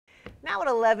Now at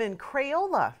 11,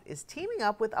 Crayola is teaming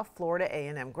up with a Florida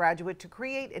A&M graduate to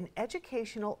create an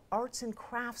educational arts and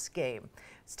crafts game.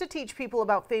 It's to teach people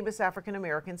about famous African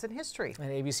Americans in history. And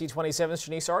ABC 27's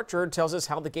Shanice Archer tells us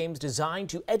how the game's designed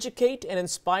to educate and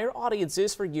inspire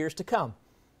audiences for years to come.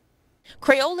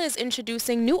 Crayola is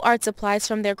introducing new art supplies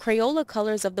from their Crayola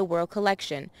Colors of the World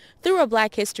collection through a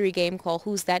Black history game called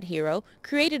Who's That Hero,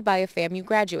 created by a FAMU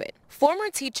graduate. Former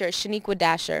teacher Shaniqua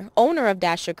Dasher, owner of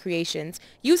Dasher Creations,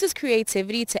 uses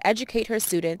creativity to educate her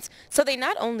students so they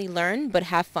not only learn but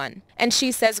have fun. And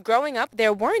she says growing up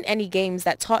there weren't any games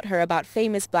that taught her about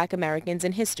famous Black Americans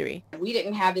in history. We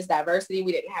didn't have this diversity,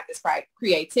 we didn't have this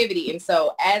creativity, and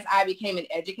so as I became an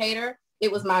educator,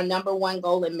 it was my #1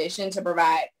 goal and mission to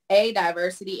provide A,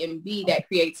 diversity, and B, that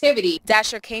creativity.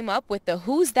 Dasher came up with the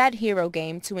Who's That Hero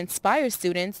game to inspire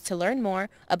students to learn more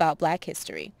about Black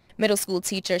history. Middle school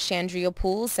teacher Chandria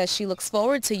Poole says she looks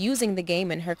forward to using the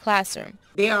game in her classroom.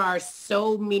 There are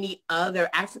so many other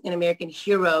African American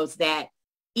heroes that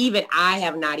even I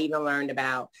have not even learned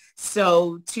about.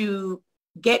 So to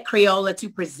get Crayola to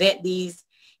present these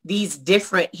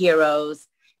different heroes,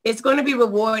 it's going to be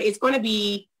reward. It's going to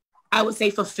be, I would say,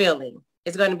 fulfilling.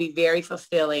 It's going to be very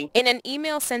fulfilling. In an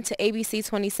email sent to ABC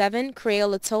 27,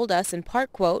 Crayola told us in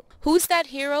part, quote, "Who's That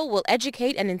Hero will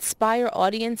educate and inspire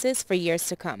audiences for years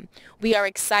to come. We are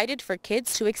excited for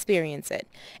kids to experience it."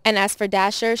 And as for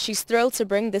Dasher, she's thrilled to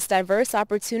bring this diverse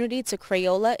opportunity to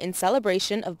Crayola in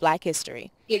celebration of Black history.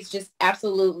 It's just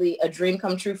absolutely a dream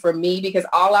come true for me because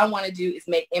all I want to do is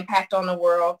make impact on the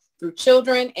world through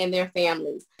children and their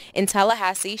families. In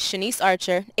Tallahassee, Shanice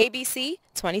Archer, ABC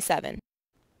 27.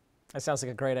 That sounds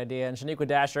like a great idea. And Shaniqua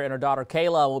Dasher and her daughter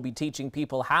Kayla will be teaching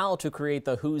people how to create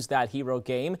the Who's That Hero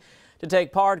game. To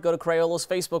take part, go to Crayola's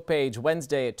Facebook page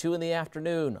Wednesday at 2 in the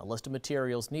afternoon. A list of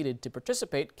materials needed to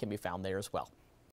participate can be found there as well.